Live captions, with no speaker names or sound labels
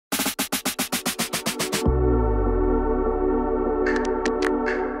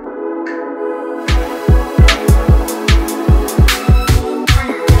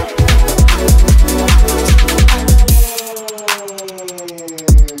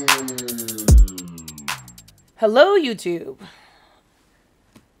Hello, YouTube.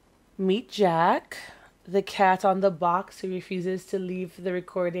 Meet Jack, the cat on the box who refuses to leave the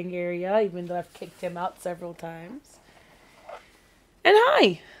recording area, even though I've kicked him out several times. And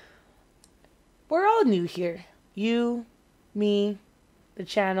hi. We're all new here. You, me, the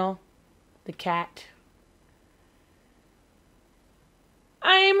channel, the cat.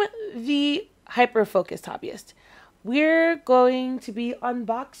 I'm the hyper-focused hobbyist. We're going to be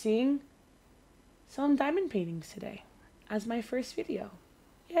unboxing some diamond paintings today as my first video.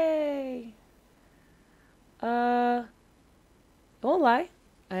 Yay! Don't lie,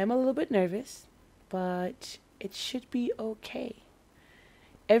 I am a little bit nervous, but it should be okay.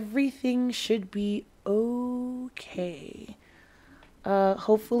 Everything should be okay.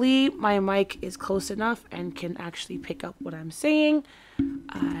 Hopefully my mic is close enough and can actually pick up what I'm saying.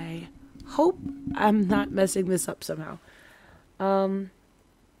 I hope I'm not messing this up somehow.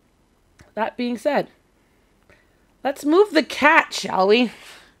 That being said, let's move the cat, shall we?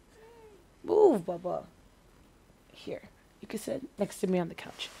 Move, Bubba. Here, you can sit next to me on the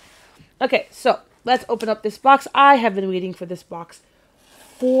couch. Okay, so let's open up this box. I have been waiting for this box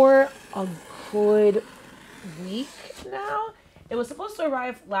for a good week now. It was supposed to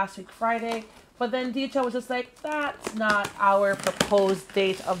arrive last week, Friday, but then DHL was just like, that's not our proposed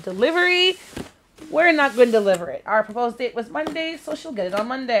date of delivery. We're not going to deliver it. Our proposed date was Monday, so she'll get it on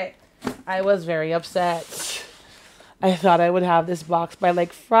Monday. I was very upset. I thought I would have this box by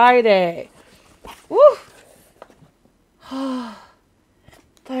like Friday. Woo!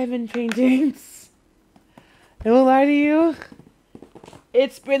 Diamond paintings. I won't lie to you.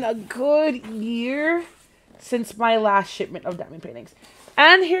 It's been a good year since my last shipment of diamond paintings.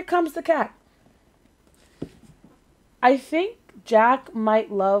 And here comes the cat. I think Jack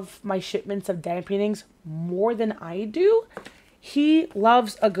might love my shipments of diamond paintings more than I do. He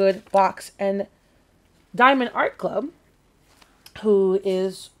loves a good box, and Diamond Art Club, who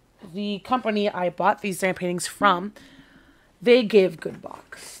is the company I bought these diamond paintings from, they give good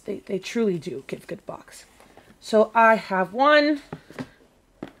box. They truly do give good box. So I have 1,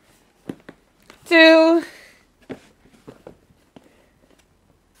 2,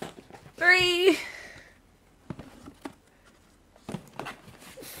 3,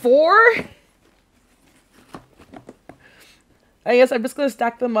 4. I guess I'm just going to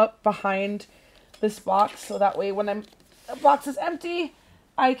stack them up behind this box so that way when the box is empty,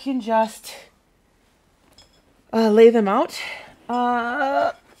 I can just lay them out.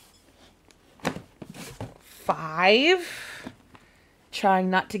 5.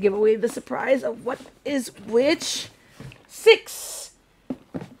 Trying not to give away the surprise of what is which. 6.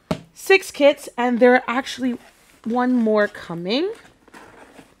 6 kits, and there are actually 1 more coming.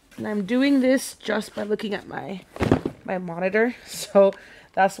 And I'm doing this just by looking at my monitor, so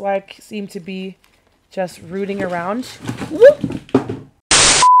that's why I seem to be just rooting around. Whoop!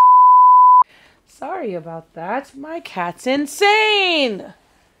 Sorry about that. My cat's insane.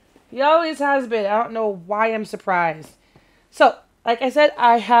 He always has been. I don't know why I'm surprised. So, like I said,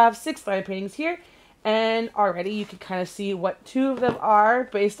 I have 6 diamond paintings here, and already you can kind of see what 2 of them are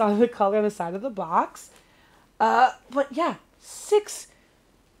based on the color on the side of the box. But yeah, 6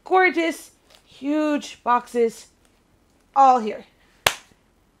 gorgeous, huge boxes all here.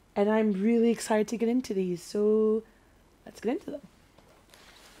 And I'm really excited to get into these, so let's get into them.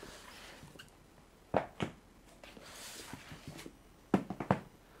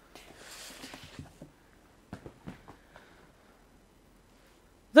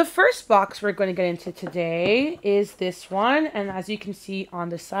 The first box we're going to get into today is this one, and as you can see on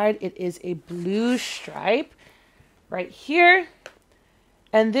the side, it is a blue stripe right here.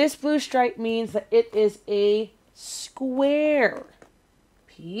 And this blue stripe means that it is a square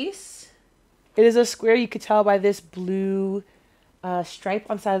piece. It is a square, you could tell by this blue stripe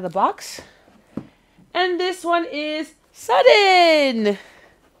on the side of the box. And this one is Sudden!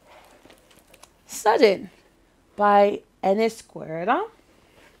 Sudden by EnaMorte.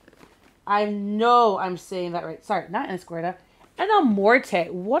 I know I'm saying that right. Sorry, not EnaMorte. EnaMorte.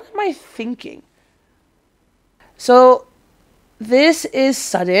 What am I thinking? So, this is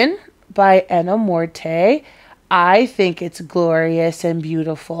Sudden by EnaMorte. I think it's glorious and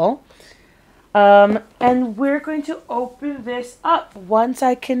beautiful. And we're going to open this up once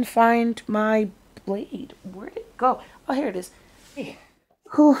I can find my blade. Where'd it go? Oh, here it is.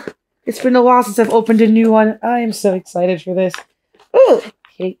 Whew. It's been a while since I've opened a new one. I am so excited for this. Oh,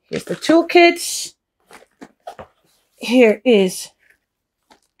 okay, here's the toolkit. Here is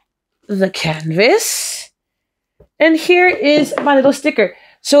the canvas. And here is my little sticker.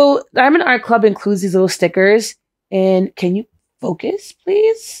 So Diamond Art Club includes these little stickers. And can you focus,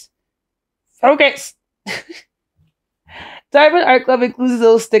 please? Focus! Diamond Art Club includes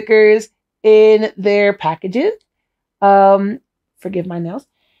those stickers in their packages. Forgive my nails.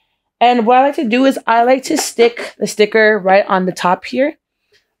 And what I like to do is I like to stick the sticker right on the top here.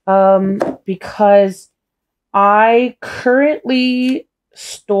 Because I currently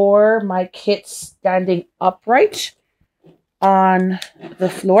store my kits standing upright on the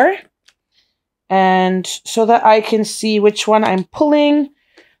floor. And so that I can see which one I'm pulling,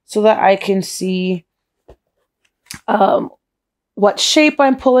 so that I can see what shape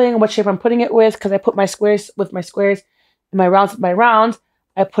I'm pulling, what shape I'm putting it with, because I put my squares with my squares and my rounds with my rounds.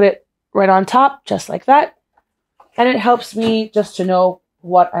 I put it right on top, just like that. And it helps me just to know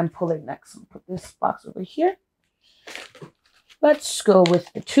what I'm pulling next. I'll put this box over here. Let's go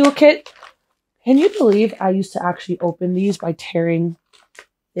with the toolkit. Can you believe I used to actually open these by tearing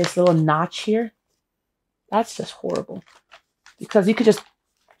this little notch here? That's just horrible. Because you could just,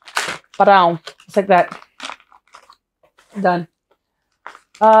 ba-down, just like that. Done.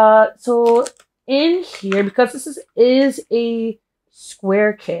 So in here, because this is a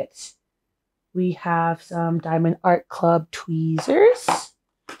square kit, we have some Diamond Art Club tweezers.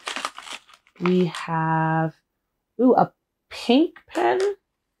 We have, ooh, a pink pen.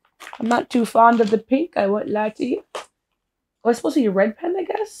 I'm not too fond of the pink, I won't lie to you. Oh, it's supposed to be a red pen, I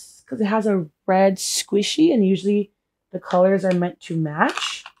guess, because it has a red squishy, and usually the colors are meant to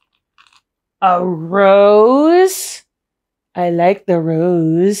match. A rose. I like the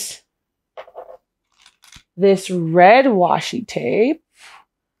rose. This red washi tape,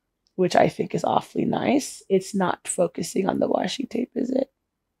 which I think is awfully nice. It's not focusing on the washi tape, is it?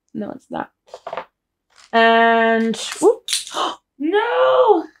 No, it's not. And, whoops.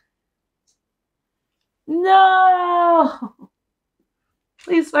 No! No!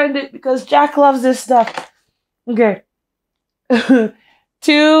 Please find it, because Jack loves this stuff. Okay.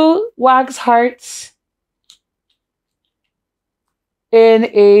 2 wax hearts in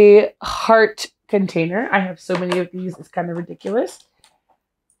a heart container. I have so many of these, it's kind of ridiculous.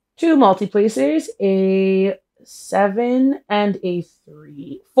 2 multi-placers, a 7 and a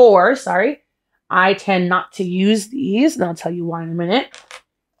 4, sorry. I tend not to use these, and I'll tell you why in a minute.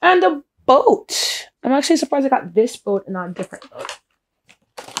 And a boat. I'm actually surprised I got this boat and not a different boat.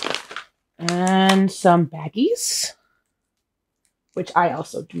 And some baggies, which I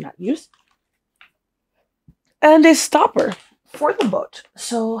also do not use. And a stopper for the boat.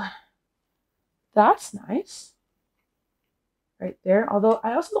 So that's nice. Right there. Although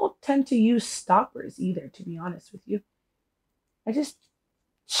I also don't tend to use stoppers either, to be honest with you. I just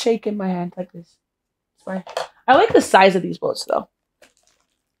shake in my hand like this. It's fine. I like the size of these boats though.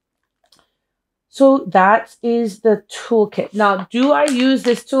 So that is the toolkit. Now, do I use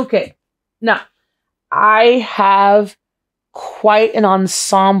this toolkit? No. I have quite an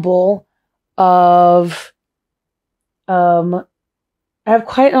ensemble of what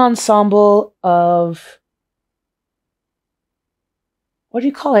do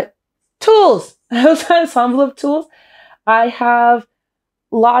you call it? Tools. I have an ensemble of tools. I have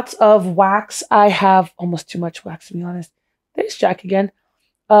lots of wax. I have almost too much wax, to be honest. There's Jack again.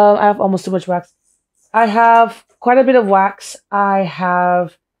 I have almost too much wax. I have quite a bit of wax. I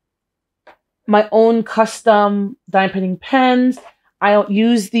have my own custom diamond painting pens. I don't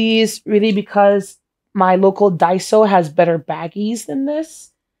use these really because my local Daiso has better baggies than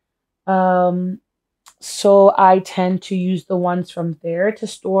this. So I tend to use the ones from there to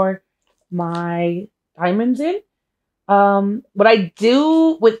store my diamonds in. What I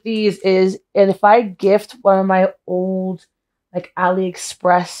do with these is, and if I gift one of my old like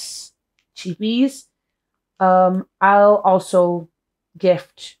AliExpress cheapies, I'll also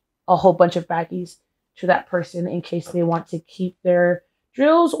gift a whole bunch of baggies to that person in case they want to keep their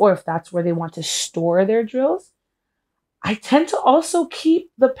drills, or if that's where they want to store their drills. I tend to also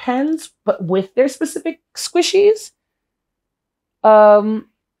keep the pens, but with their specific squishies. I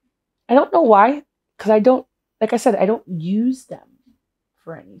don't know why, because I don't, like I said, I don't use them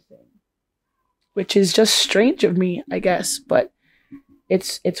for anything, which is just strange of me, I guess, but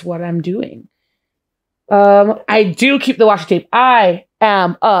it's what I'm doing. I do keep the washi tape. I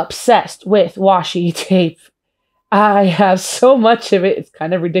am obsessed with washi tape. I have so much of it. It's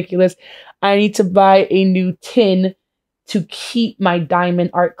kind of ridiculous. I need to buy a new tin to keep my Diamond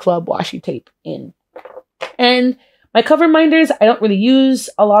Art Club washi tape in. And my cover minders, I don't really use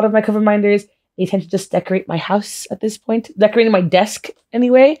a lot of my cover minders. They tend to just decorate my house at this point. Decorating my desk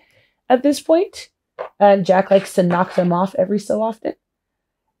anyway at this point. And Jack likes to knock them off every so often.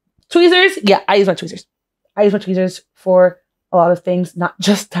 Tweezers. Yeah, I use my tweezers. I use my tweezers for a lot of things, not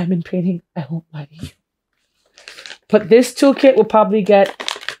just diamond painting. I won't lie to you. But this toolkit will probably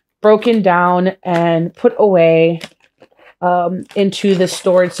get broken down and put away into the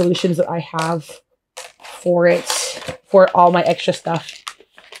storage solutions that I have for it, for all my extra stuff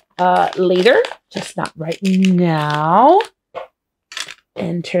later, just not right now.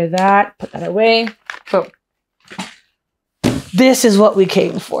 Enter that, put that away. Boom. This is what we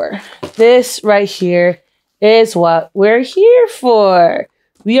came for. This right here is what we're here for.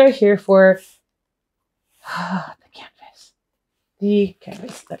 We are here for the canvas. The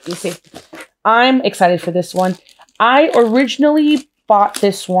canvas. Let me see. I'm excited for this one. I originally bought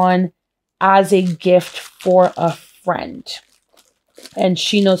this one as a gift for a friend. And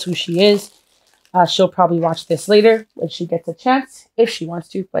she knows who she is. She'll probably watch this later when she gets a chance, if she wants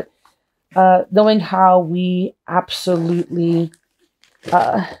to. But knowing how we absolutely,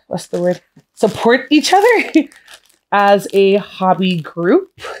 what's the word? Support each other as a hobby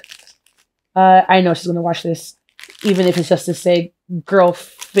group. I know she's going to watch this, even if it's just to say, girl,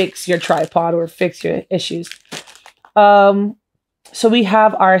 fix your tripod or fix your issues. So we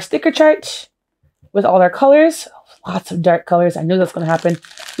have our sticker chart with all our colors. Lots of dark colors. I knew that's going to happen.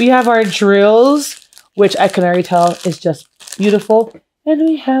 We have our drills, which I can already tell is just beautiful. And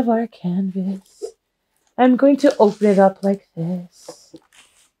we have our canvas. I'm going to open it up like this.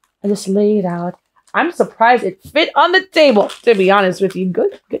 I just lay it out. I'm surprised it fit on the table, to be honest with you.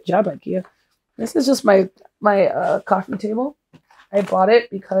 Good job, IKEA. This is just my coffee table. I bought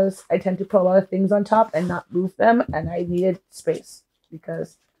it because I tend to put a lot of things on top and not move them, and I needed space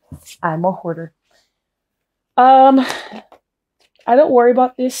because I'm a hoarder. I don't worry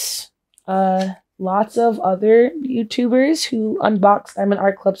about this. Lots of other YouTubers who unbox Diamond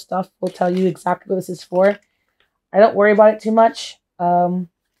Art Club stuff will tell you exactly what this is for. I don't worry about it too much,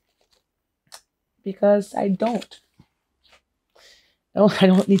 because I don't. No, I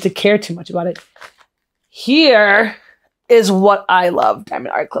don't need to care too much about it. Here is what I love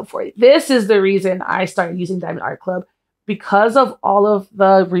Diamond Art Club for. This is the reason I started using Diamond Art Club, because of all of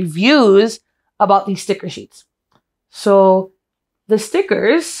the reviews about these sticker sheets. So the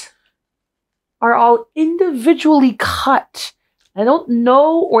stickers are all individually cut. I don't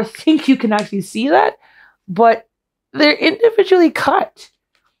know or think you can actually see that, but they're individually cut.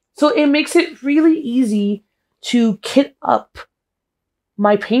 So it makes it really easy to kit up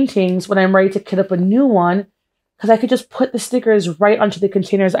my paintings when I'm ready to kit up a new one, because I could just put the stickers right onto the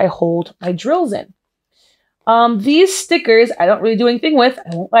containers I hold my drills in. These stickers I don't really do anything with.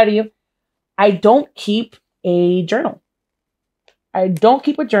 I won't lie to you. I don't keep a journal. I don't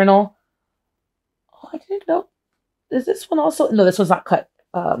keep a journal. Oh, I didn't know. Is this one also? No, this one's not cut.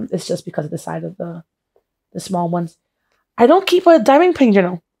 It's just because of the side of the small ones. I don't keep a diamond painting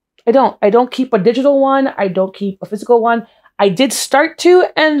journal. I don't. I don't keep a digital one. I don't keep a physical one. I did start to,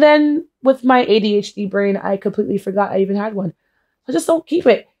 and then with my ADHD brain, I completely forgot I even had one. I just don't keep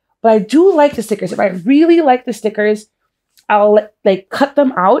it. But I do like the stickers. If I really like the stickers, I'll like cut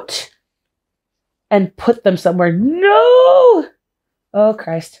them out and put them somewhere. No! Oh,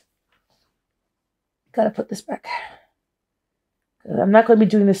 Christ. Gotta put this back. I'm not going to be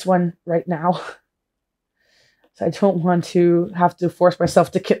doing this one right now. So I don't want to have to force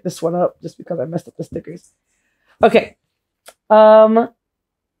myself to kit this one up just because I messed up the stickers. Okay.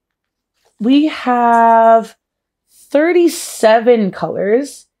 We have 37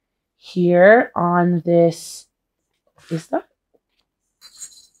 colors here on this. Is that?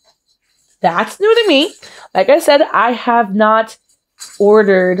 That's new to me. Like I said, I have not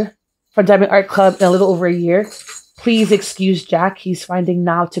ordered from Diamond Art Club in a little over a year. Please excuse Jack. He's finding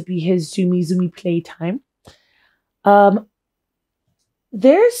now to be his zoomy playtime.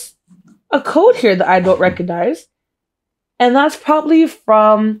 There's a code here that I don't recognize. And that's probably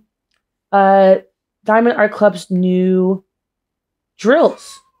from Diamond Art Club's new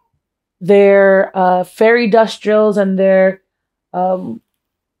drills. Their fairy dust drills and their what,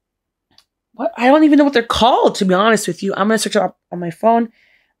 I don't even know what they're called, to be honest with you. I'm gonna search it up on my phone.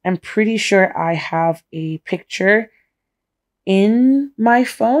 I'm pretty sure I have a picture in my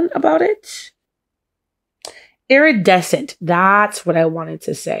phone about it. Iridescent. That's what I wanted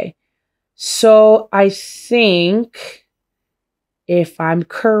to say. So I think, if I'm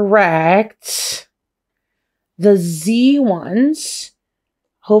correct, the Z ones,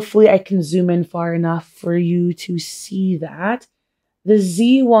 hopefully I can zoom in far enough for you to see that. The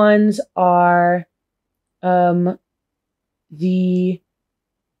Z ones are the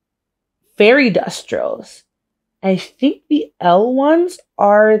fairy dust drills. I think the L ones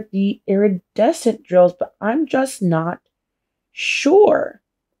are the iridescent drills, but I'm just not sure.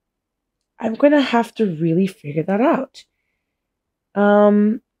 I'm going to have to really figure that out.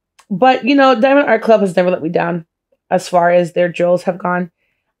 But, you know, Diamond Art Club has never let me down as far as their drills have gone.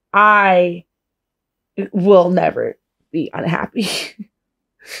 I will never be unhappy.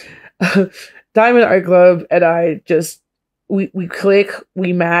 Diamond Art Club and I just we click,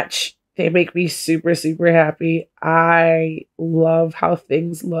 we match. They make me super, super happy. I love how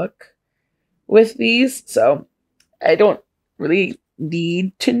things look with these, so I don't really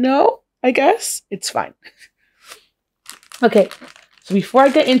need to know, I guess. It's fine. Okay, so before I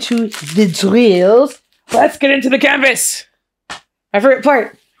get into the drills, let's get into the canvas. My favorite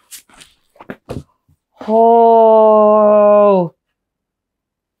part.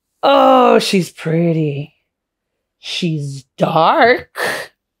 Oh, she's pretty. She's dark,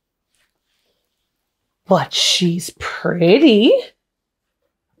 but she's pretty.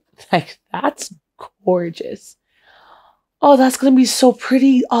 Like, that's gorgeous. Oh, that's gonna be so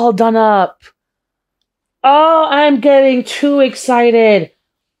pretty all done up. Oh, I'm getting too excited.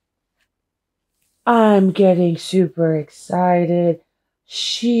 I'm getting super excited.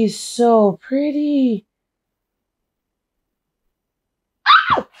 She's so pretty.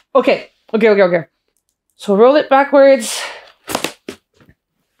 Ah! Okay. So roll it backwards.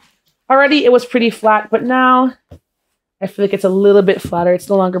 Already it was pretty flat, but now I feel like it's a little bit flatter. It's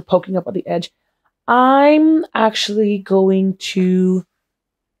no longer poking up on the edge. I'm actually going to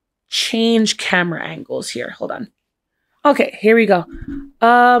change camera angles here. Hold on. Okay, here we go.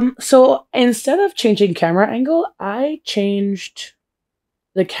 So instead of changing camera angle, I changed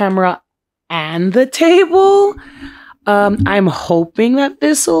the camera and the table. I'm hoping that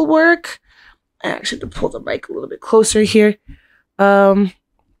this will work. I actually have to pull the mic a little bit closer here.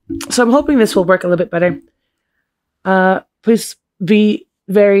 So I'm hoping this will work a little bit better. Please be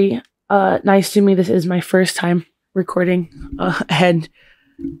very nice to me. This is my first time recording and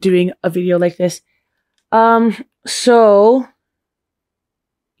doing a video like this. So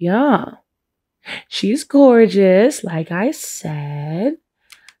yeah, she's gorgeous. Like I said,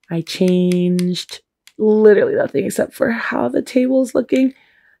 I changed literally nothing except for how the table's looking.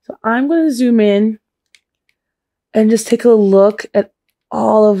 So I'm going to zoom in and just take a look at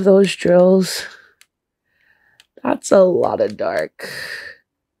all of those drills. That's a lot of dark,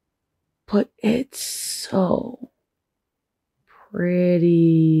 but it's so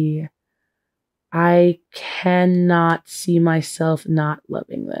pretty. I cannot see myself not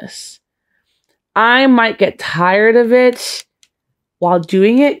loving this. I might get tired of it while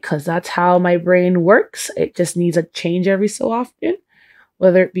doing it because that's how my brain works. It just needs a change every so often,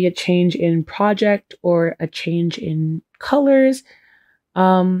 whether it be a change in project or a change in colors.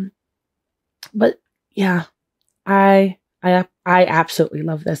 But yeah, I absolutely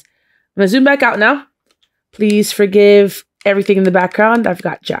love this. I'm gonna zoom back out now. Please forgive everything in the background. I've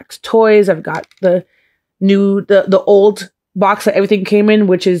got Jack's toys. I've got the old box that everything came in,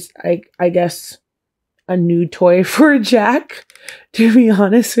 which is I guess a new toy for Jack, to be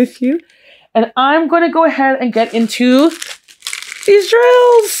honest with you. And I'm going to go ahead and get into these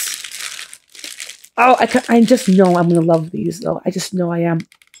drills. Oh, I just know I'm going to love these, though. I just know I am.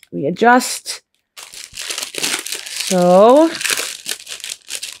 Let me adjust. So,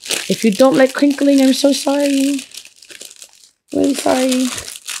 if you don't like crinkling, I'm so sorry. Really sorry.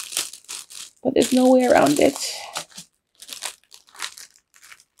 But there's no way around it.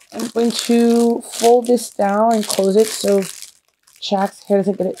 I'm going to fold this down and close it so Jack's hair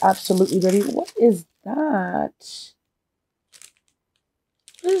doesn't get it absolutely ready. What is that?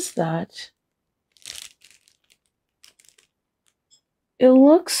 What is that? It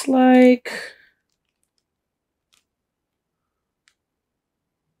looks like...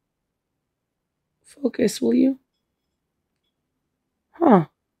 Focus, will you? Huh.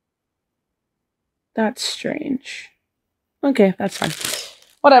 That's strange. Okay, that's fine.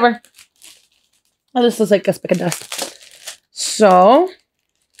 Whatever. Oh, this looks like a speck of dust. So,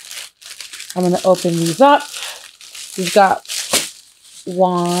 I'm going to open these up. We've got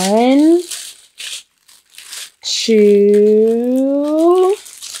 1, 2,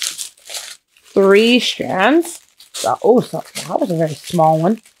 3 strands. So that was a very small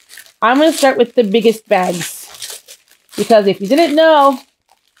one. I'm going to start with the biggest bags. Because if you didn't know,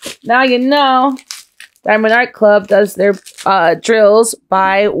 now you know. Diamond Art Club does their drills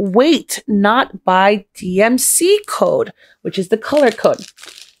by weight, not by DMC code, which is the color code.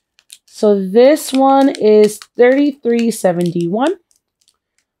 So this one is 3371.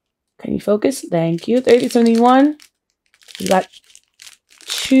 Can you focus? Thank you. 3371. We got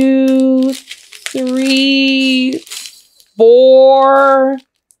 2, 3, 4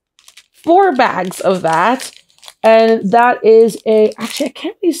 bags of that. And that is actually, I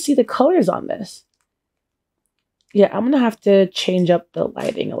can't really see the colors on this. Yeah, I'm going to have to change up the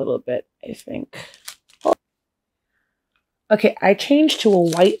lighting a little bit, I think. Okay, I changed to a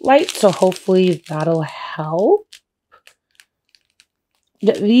white light, so hopefully that'll help.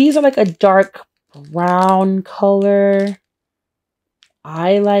 These are like a dark brown color.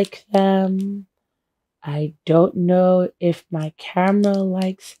 I like them. I don't know if my camera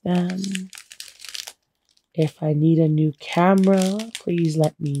likes them. If I need a new camera, please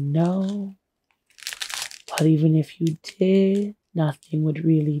let me know. But even if you did, nothing would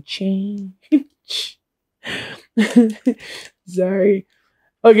really change. Sorry.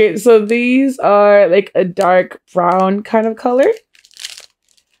 Okay, so these are like a dark brown kind of color.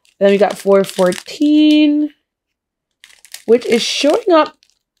 Then we got 414, which is showing up.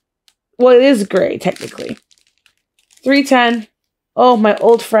 Well, it is gray, technically. 310. Oh, my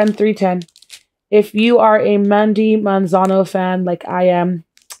old friend 310. If you are a Mandy Manzano fan like I am,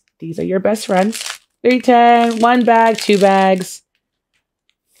 these are your best friends. 310, 1 bag, 2 bags,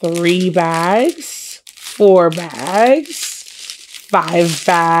 3 bags, 4 bags, 5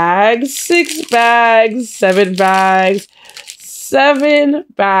 bags, 6 bags, 7 bags, 7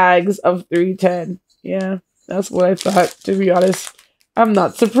 bags of 310. Yeah, that's what I thought, to be honest. I'm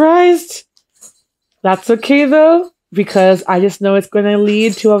not surprised. That's okay though, because I just know it's going to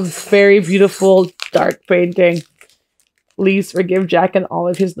lead to a very beautiful dark painting. Please forgive Jack and all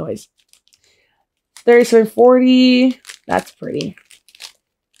of his noise. 3740, that's pretty.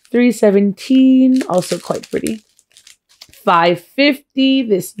 317, also quite pretty. 550,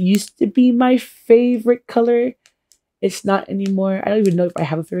 this used to be my favorite color. It's not anymore. I don't even know if I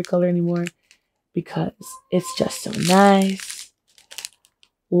have a favorite color anymore because it's just so nice.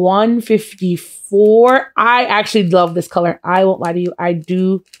 154, I actually love this color. I won't lie to you. I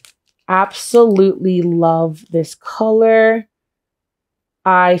do absolutely love this color.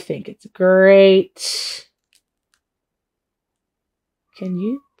 I think it's great. Can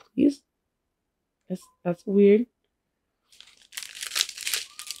you please? That's weird.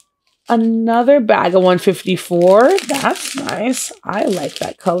 Another bag of 154. That's nice. I like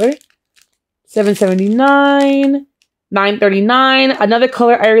that color. 779. 939. Another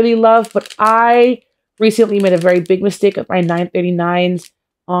color I really love, but I recently made a very big mistake of my 939s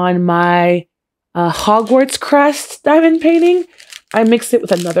on my Hogwarts crest diamond painting. I mixed it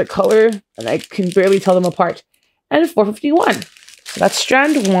with another color, and I can barely tell them apart. And 451. So that's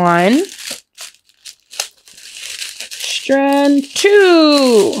strand 1. Strand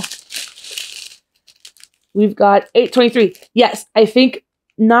 2. We've got 823. Yes, I think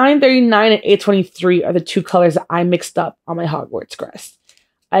 939 and 823 are the 2 colors that I mixed up on my Hogwarts crest.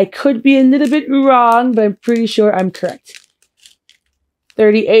 I could be a little bit wrong, but I'm pretty sure I'm correct.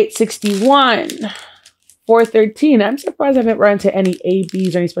 3861. 413. I'm surprised I haven't run into any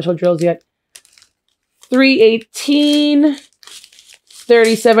ABs or any special drills yet. 318.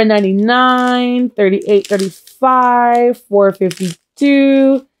 3799. 3835.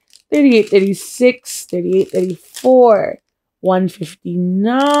 452. 3836. 3834.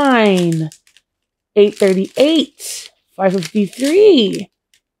 159. 838. 553.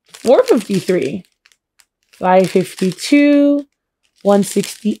 453. 552.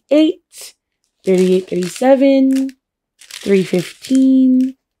 168. 3837.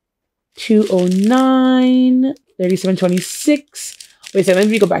 315. 209. 3726. Wait a second, let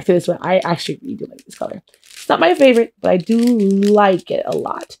me go back to this one. I actually really do like this color. It's not my favorite, but I do like it a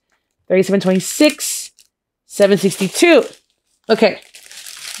lot. 3726. 762. Okay.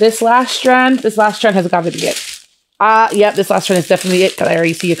 This last strand has got to be it. Yep, this last strand is definitely it because I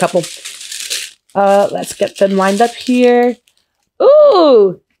already see a couple. Let's get them lined up here.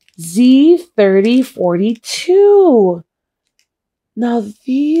 Ooh, Z3042. Now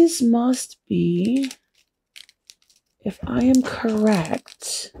these must be, if I am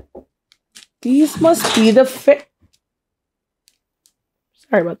correct, these must be the sorry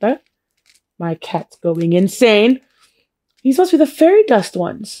about that. My cat's going insane. These must be the fairy dust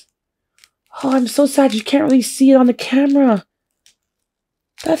ones. Oh, I'm so sad you can't really see it on the camera.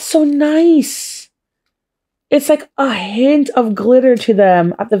 That's so nice. It's like a hint of glitter to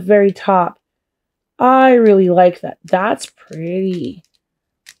them at the very top. I really like that. That's pretty.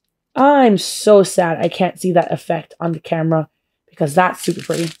 I'm so sad I can't see that effect on the camera because that's super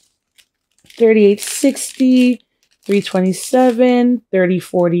pretty. 3860, 327,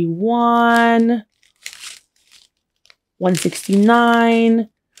 3041, 169,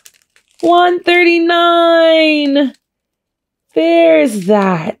 139. There's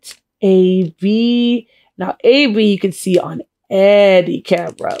that. AB. Now, AB you can see on any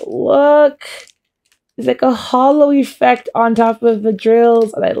camera. Look. It's like a hollow effect on top of the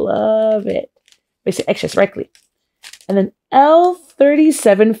drills, and I love it. Makes it extra sparkly. And then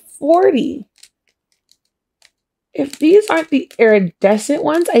L3740. If these aren't the iridescent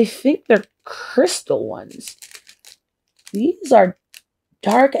ones, I think they're crystal ones. These are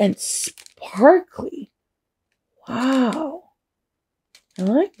dark and sparkly. Wow. I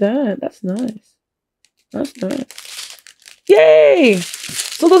like that. That's nice. That's nice. Yay!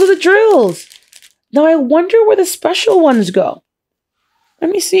 So those are the drills. Now I wonder where the special ones go. Let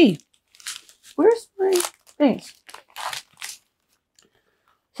me see. Where's my things?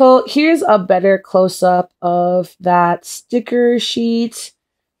 So here's a better close-up of that sticker sheet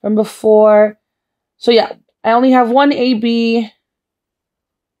from before. So yeah, I only have one AB,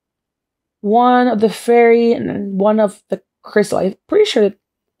 one of the fairy, and then one of the crystal. I'm pretty sure that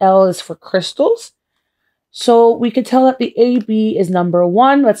L is for crystals. So we could tell that the AB is number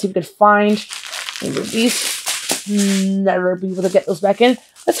 1. Let's see if we could find these. Never be able to get those back in.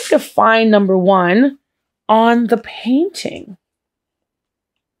 Let's see if we could find number 1 on the painting.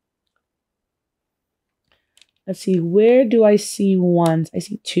 Let's see, where do I see 1s? I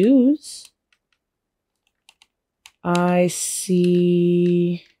see 2s. I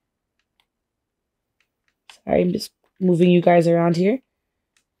see... Sorry, I'm just moving you guys around here.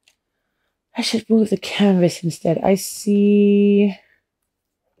 I should move the canvas instead. I see...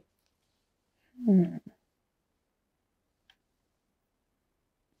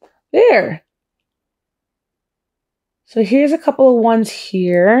 There. So here's a couple of 1s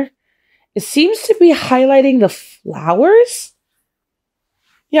here. It seems to be highlighting the flowers.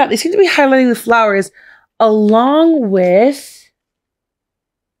 Yeah, they seem to be highlighting the flowers along with...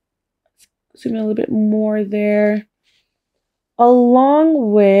 Let's zoom in a little bit more there.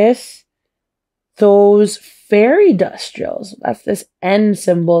 Along with those fairy dust drills. That's this N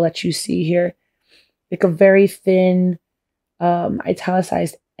symbol that you see here. Like a very thin,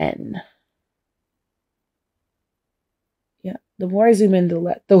 italicized N. Yeah, the more I zoom in,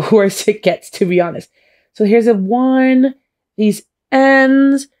 the worse it gets, to be honest. So here's a 1, these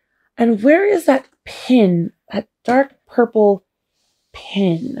N's, and where is that pin? That dark purple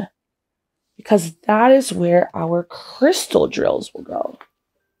pin? Because that is where our crystal drills will go.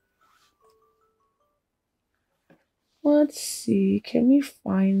 Let's see, can we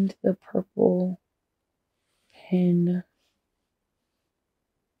find the purple pin?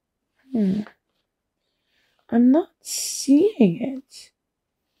 I'm not seeing it.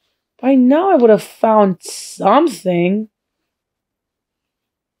 By now I would have found something.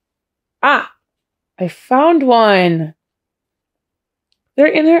 Ah! I found one. They're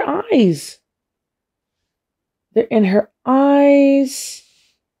in her eyes. They're in her eyes.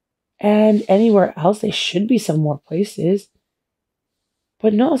 And anywhere else, they should be some more places.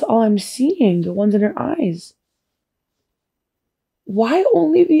 But no, that's all I'm seeing. The ones in her eyes. Why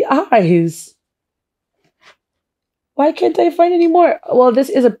only the eyes? Why can't I find any more? Well, this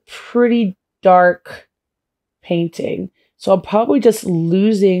is a pretty dark painting. So I'm probably just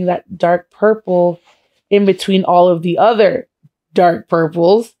losing that dark purple in between all of the other dark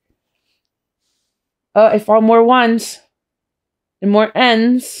purples. I found more 1s and more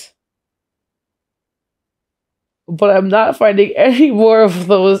N's. But I'm not finding any more of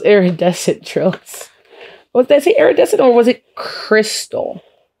those iridescent drills. Did I say iridescent or was it crystal?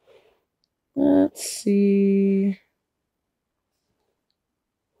 Let's see.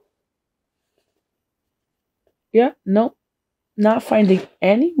 Yeah, nope. Not finding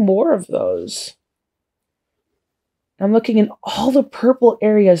any more of those. I'm looking in all the purple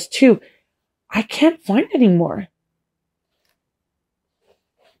areas too. I can't find any more.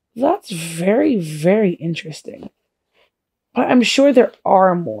 That's very, very interesting. But I'm sure there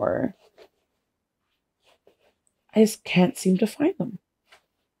are more. I just can't seem to find them.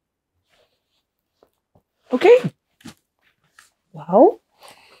 Okay. Well,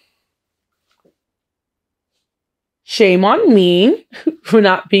 shame on me for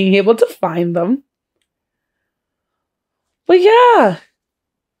not being able to find them. But yeah,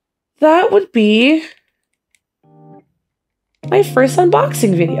 that would be my first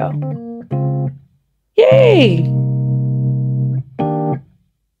unboxing video. Yay!